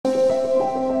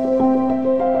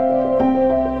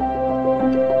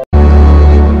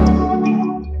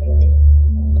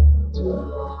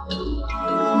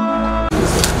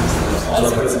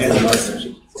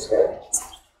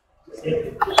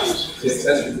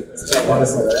Good morning,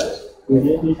 sir. Good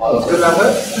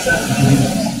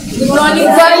morning,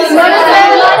 sir. Good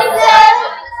morning, sir.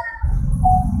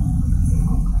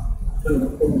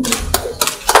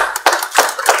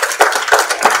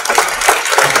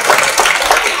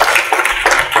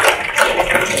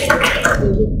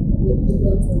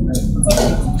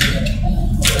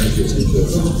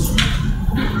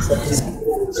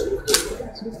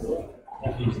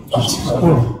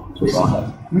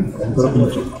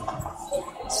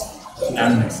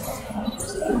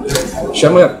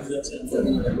 Shamir.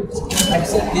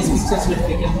 These pictures were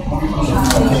taken.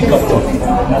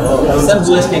 Sir,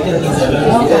 who has taken these?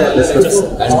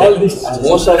 All this.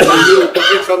 Most of them you took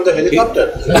it from the helicopter.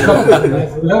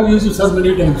 We have used it so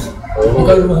many times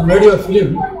because we have made a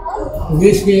film. We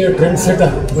used to be a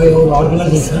trendsetter by our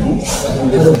organization.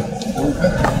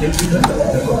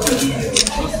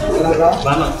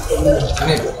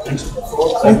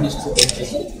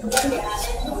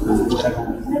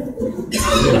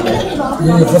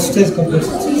 The first stage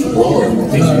completion.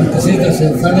 This is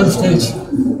the final stage.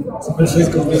 Second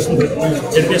stage completion.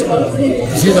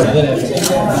 This is the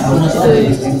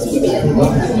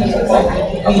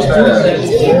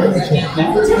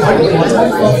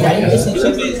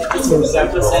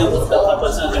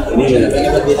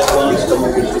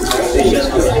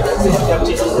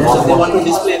they want to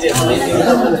display their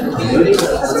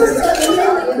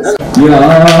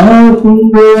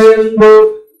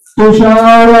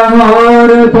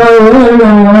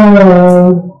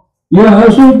या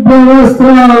शुद्ध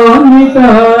वस्त्रान्विता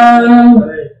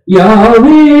या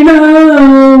वीणा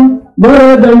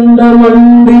वरदंड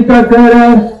मंडितकर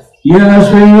या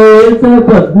श्वेत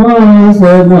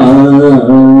padmasana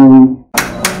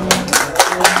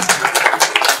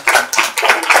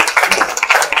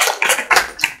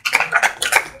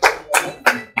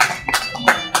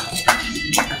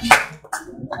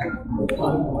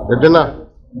Edna.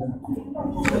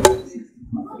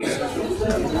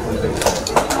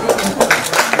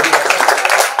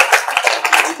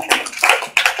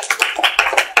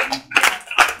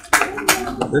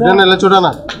 Redena, let's go,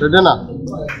 Redena.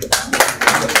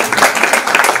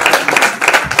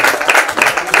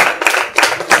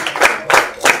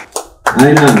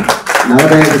 ఆయన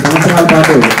 45 సంవత్సరాల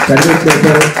పాటు service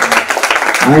చేశారు.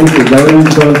 ఆయనకి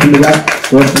గౌరవించవలసిందిగా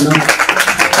కోరుతున్నాం.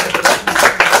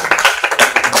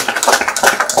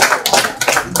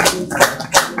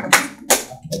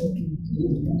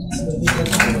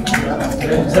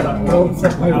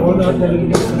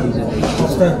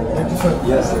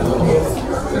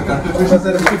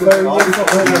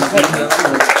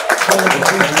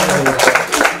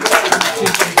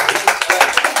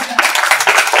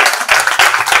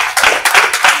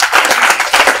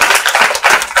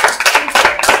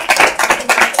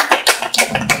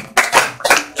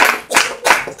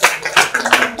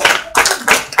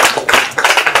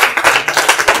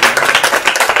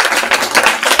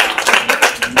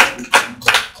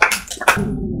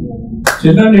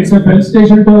 Children, it's a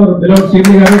felicitation to our beloved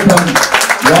CMD Garu from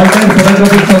Walter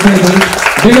Photographic Society.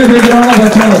 Big round of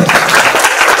applause.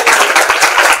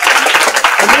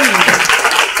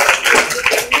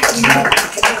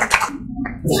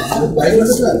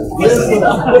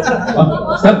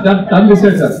 Sir, done this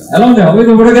sir. Along there, how is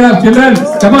the photograph? Children,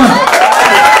 come on.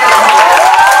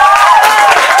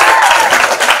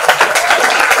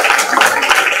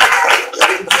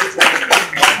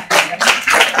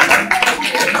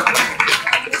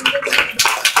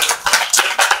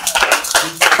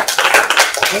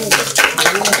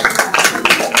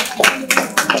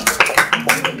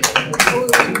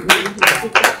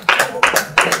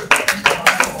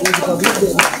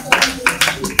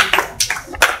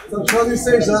 Show this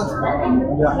side, sir.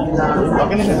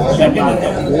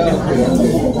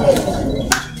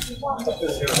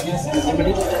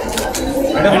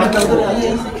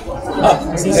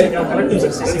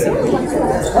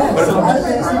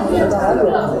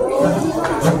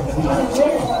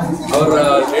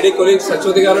 Our lady colleagues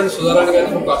Sachwati Garu and Sudharani Garu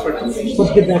from corporate. put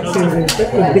the back side.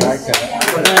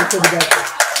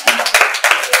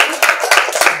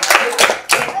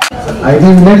 I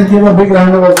think let's give a big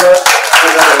round of applause.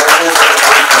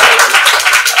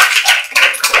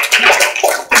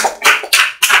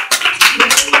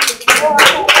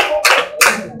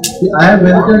 I have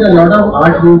visited a lot of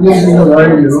art museums in the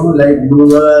world, you know, like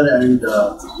Louvre and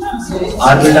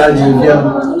Armitage Museum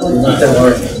in the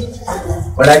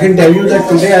world. But I can tell you that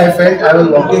today I felt I was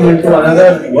walking into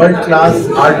another world-class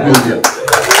art museum.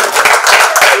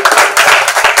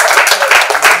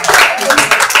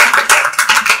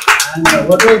 And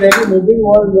what was really moving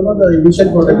was, you know, the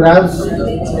initial photographs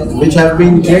which have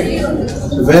been clicked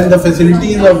when the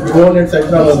facilities of drone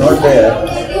etc. were not there,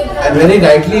 and very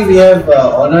rightly we have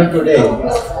honored today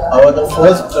our the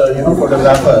first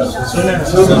photographer.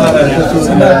 So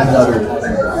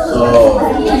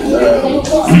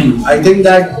I think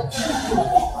that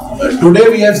today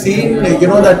we have seen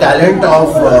the talent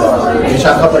of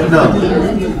Visakhapatnam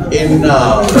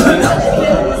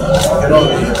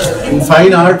in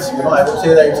fine arts. I would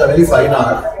say that it's a very fine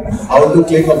art how to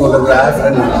click a photograph,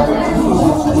 and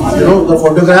the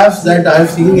photographs that I have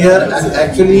seen here are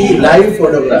actually live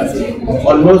photographs.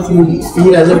 Almost you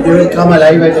feel as if they will come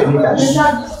alive at any time.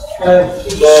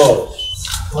 So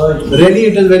really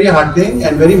it is very heartening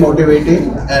and very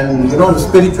motivating, and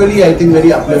spiritually I think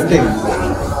very uplifting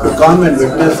to come and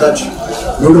witness such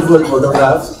beautiful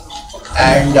photographs.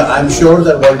 And I'm sure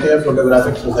that Voltaire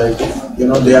Photographic Society,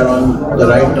 they are on the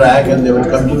right track, and they will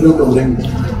continue to bring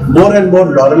more and more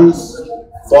laurels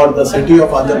for the city of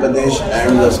Andhra Pradesh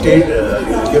and the state,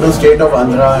 state of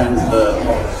Andhra, and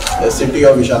the city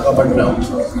of Visakhapatnam.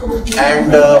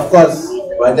 And of course,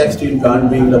 Vizag Steel Plant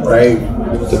being the pride,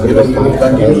 we will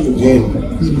continue to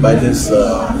gain by this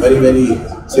very, very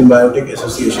symbiotic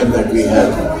association that we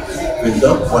have with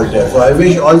the Voltaire. So I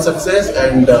wish all success,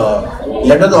 and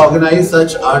let us organize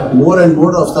such art, more and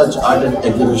more of such art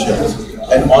exhibitions,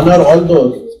 and honor all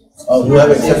those who have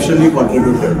exceptionally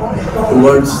contributed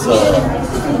towards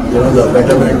the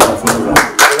betterment of photography.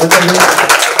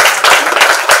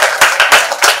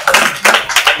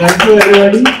 Thank you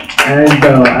everybody, and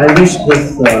I wish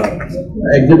this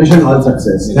exhibition all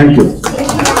success. Thank you.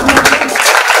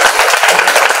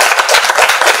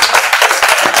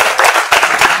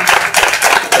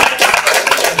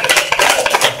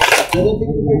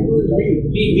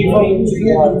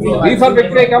 V for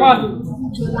victory, come on.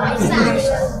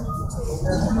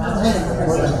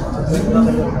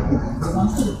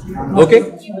 Okay.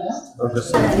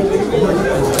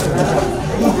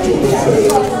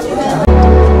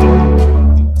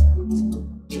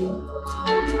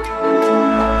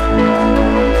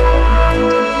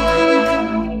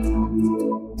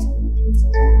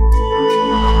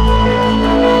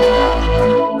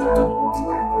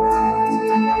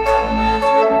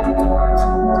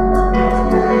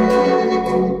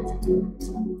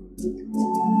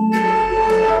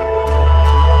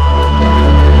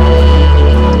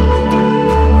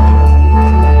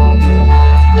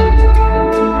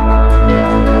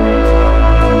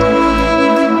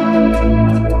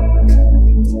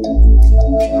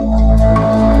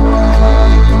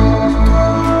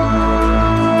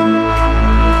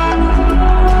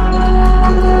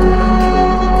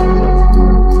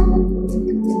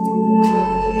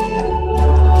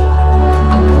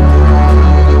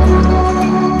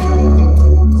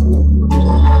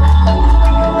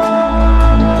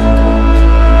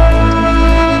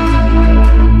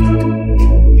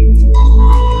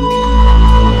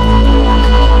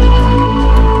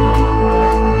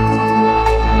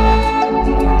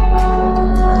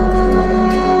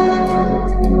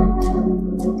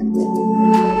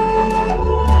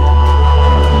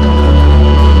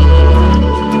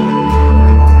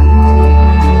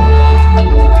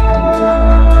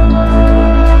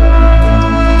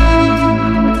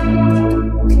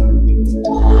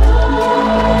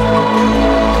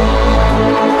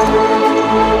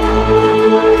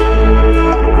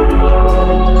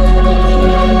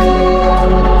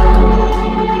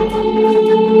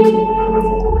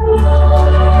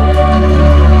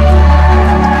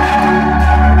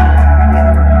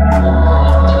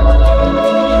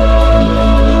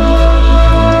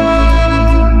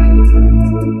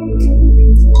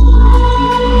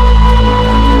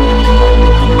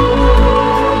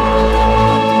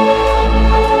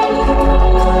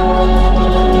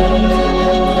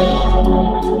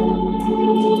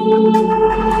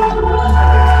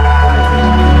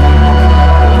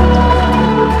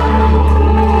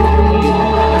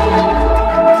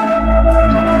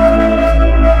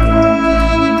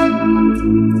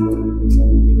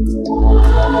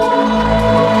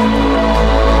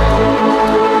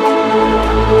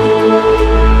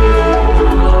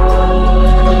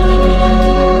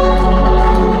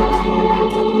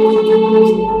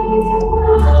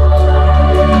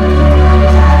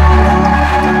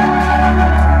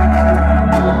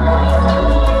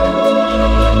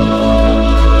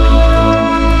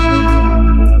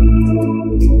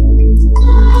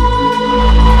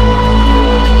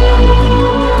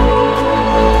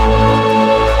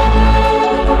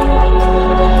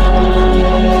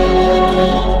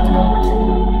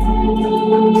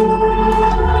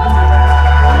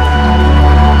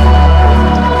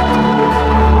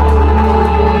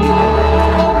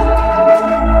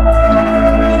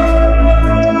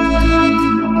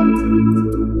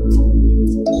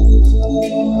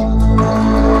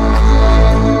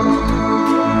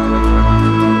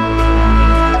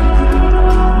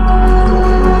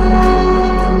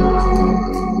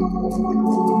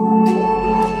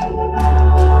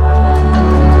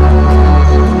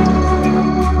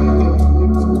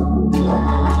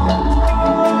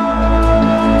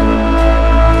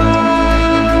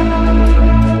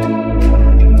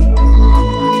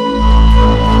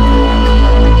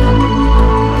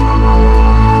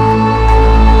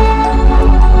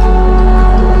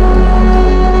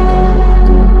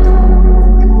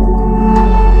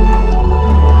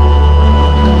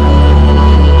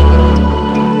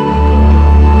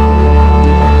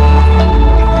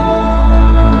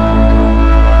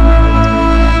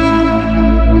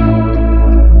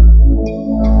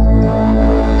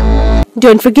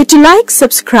 Don't forget to like,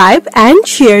 subscribe and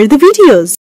share the videos.